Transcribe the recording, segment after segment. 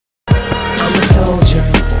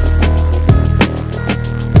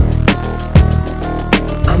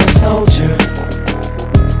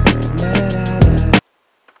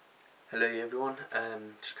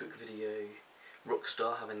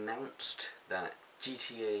Rockstar have announced that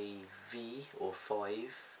GTA V or 5,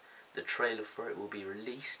 the trailer for it will be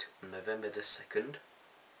released on November the 2nd.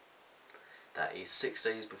 That is 6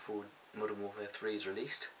 days before Modern Warfare 3 is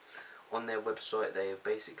released. On their website they have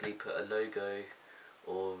basically put a logo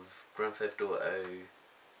of Grand Theft Auto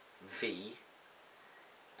V,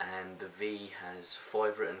 and the V has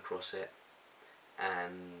 5 written across it,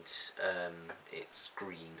 and it's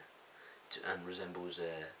green and resembles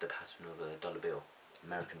the pattern of a dollar bill,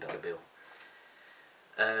 American dollar bill.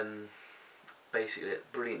 Basically,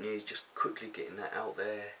 brilliant news, just quickly getting that out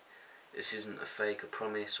there. This isn't a fake, I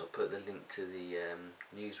promise. I'll put the link to the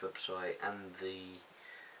news website and the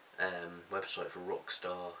website for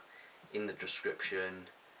Rockstar in the description.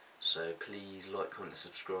 So please like, comment, and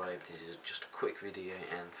subscribe. This is just a quick video,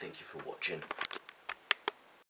 and thank you for watching.